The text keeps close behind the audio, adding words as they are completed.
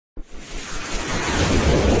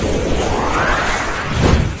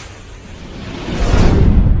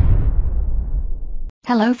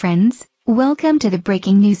Hello friends, welcome to the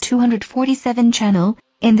Breaking News 247 channel.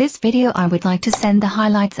 In this video I would like to send the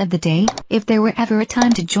highlights of the day. If there were ever a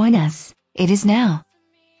time to join us, it is now.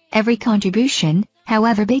 Every contribution,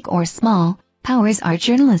 however big or small, powers our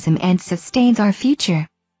journalism and sustains our future.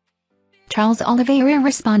 Charles Oliveira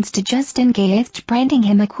responds to Justin Gaethje branding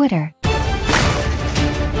him a quitter.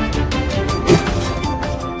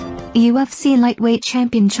 UFC lightweight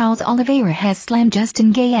champion Charles Oliveira has slammed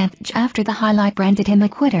Justin Gaethje after the highlight branded him a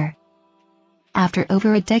quitter. After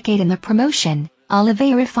over a decade in the promotion,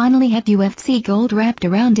 Oliveira finally had UFC gold wrapped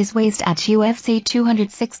around his waist at UFC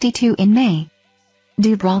 262 in May.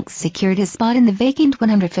 Bronx secured his spot in the vacant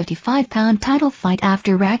 155-pound title fight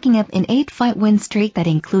after racking up an 8-fight win streak that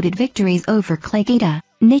included victories over Gaethje,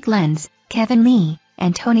 Nick Lenz, Kevin Lee,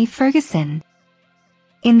 and Tony Ferguson.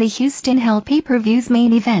 In the Houston-held pay-per-view's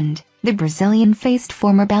main event, the Brazilian faced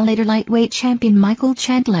former Bellator lightweight champion Michael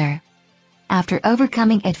Chandler. After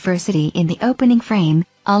overcoming adversity in the opening frame,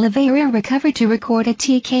 Oliveira recovered to record a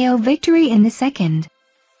TKO victory in the second.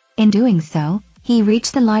 In doing so, he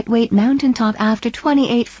reached the lightweight mountaintop after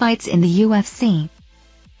 28 fights in the UFC.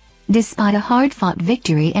 Despite a hard-fought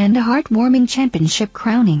victory and a heartwarming championship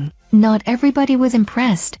crowning, not everybody was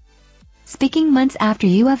impressed. Speaking months after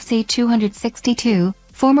UFC 262,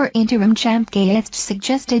 former interim champ Gaethje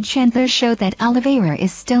suggested Chandler show that Oliveira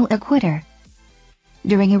is still a quitter.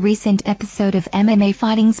 During a recent episode of MMA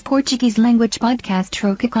Fighting's Portuguese-language podcast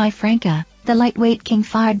Troca Kai Franca, the lightweight king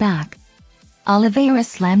fired back. Oliveira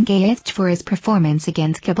slammed Gaethje for his performance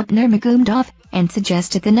against Khabib Nurmagomedov, and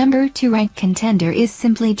suggested the number 2 ranked contender is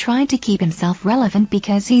simply trying to keep himself relevant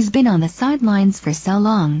because he's been on the sidelines for so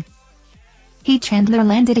long. Chandler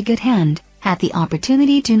landed a good hand, had the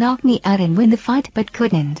opportunity to knock me out and win the fight but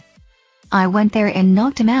couldn't. I went there and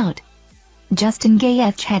knocked him out. Justin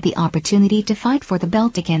Gaethje had the opportunity to fight for the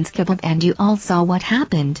belt against Khabib and you all saw what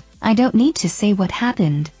happened. I don't need to say what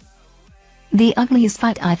happened. The ugliest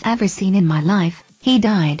fight I've ever seen in my life, he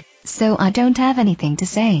died, so I don't have anything to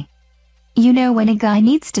say. You know when a guy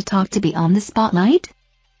needs to talk to be on the spotlight?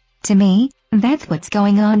 To me, that's what's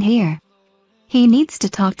going on here. He needs to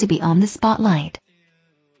talk to be on the spotlight.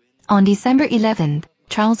 On December 11th,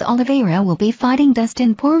 Charles Oliveira will be fighting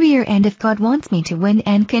Dustin Poirier, and if God wants me to win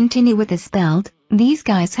and continue with this belt, these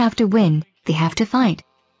guys have to win, they have to fight.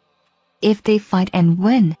 If they fight and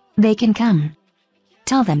win, they can come.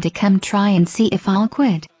 Tell them to come try and see if I'll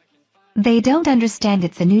quit. They don't understand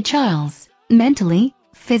it's a new Charles, mentally,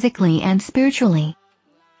 physically and spiritually.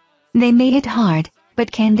 They may hit hard,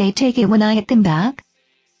 but can they take it when I hit them back?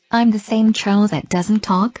 I'm the same Charles that doesn't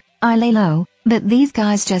talk, I lay low, but these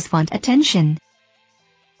guys just want attention.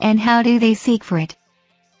 And how do they seek for it?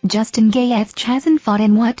 Justin Gaethje hasn't fought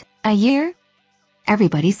in what, a year?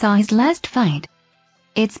 Everybody saw his last fight.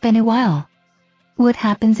 It's been a while. What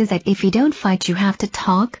happens is that if you don't fight you have to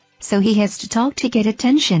talk, so he has to talk to get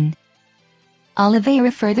attention.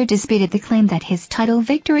 Oliveira further disputed the claim that his title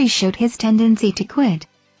victory showed his tendency to quit.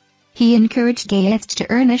 He encouraged Gaethje to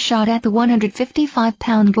earn a shot at the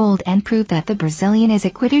 155-pound gold and prove that the Brazilian is a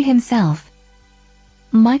quitter himself.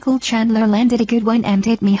 Michael Chandler landed a good one and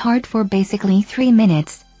hit me hard for basically 3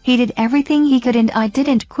 minutes. He did everything he could and I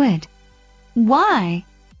didn't quit. Why?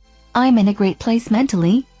 I'm in a great place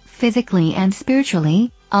mentally, physically and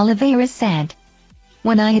spiritually, Oliveira said.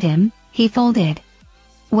 When I hit him, he folded.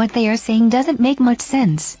 What they are saying doesn't make much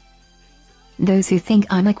sense. Those who think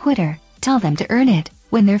I'm a quitter, tell them to earn it,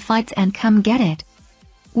 win their fights and come get it.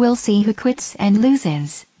 We'll see who quits and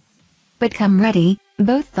loses. But come ready,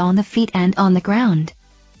 both on the feet and on the ground.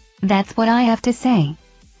 That's what I have to say.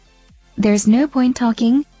 There's no point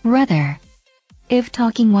talking, rather. If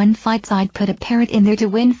talking won fights I'd put a parrot in there to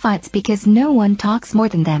win fights because no one talks more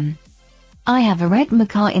than them. I have a red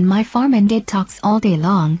macaw in my farm and it talks all day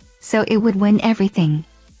long, so it would win everything.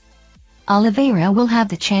 Oliveira will have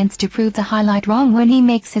the chance to prove the highlight wrong when he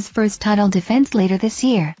makes his first title defense later this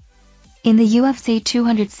year. In the UFC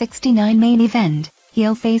 269 main event,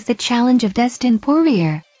 he'll face the challenge of Dustin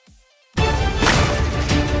Poirier.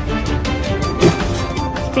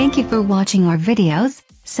 Thank you for watching our videos.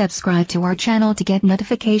 Subscribe to our channel to get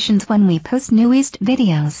notifications when we post newest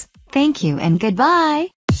videos. Thank you and goodbye.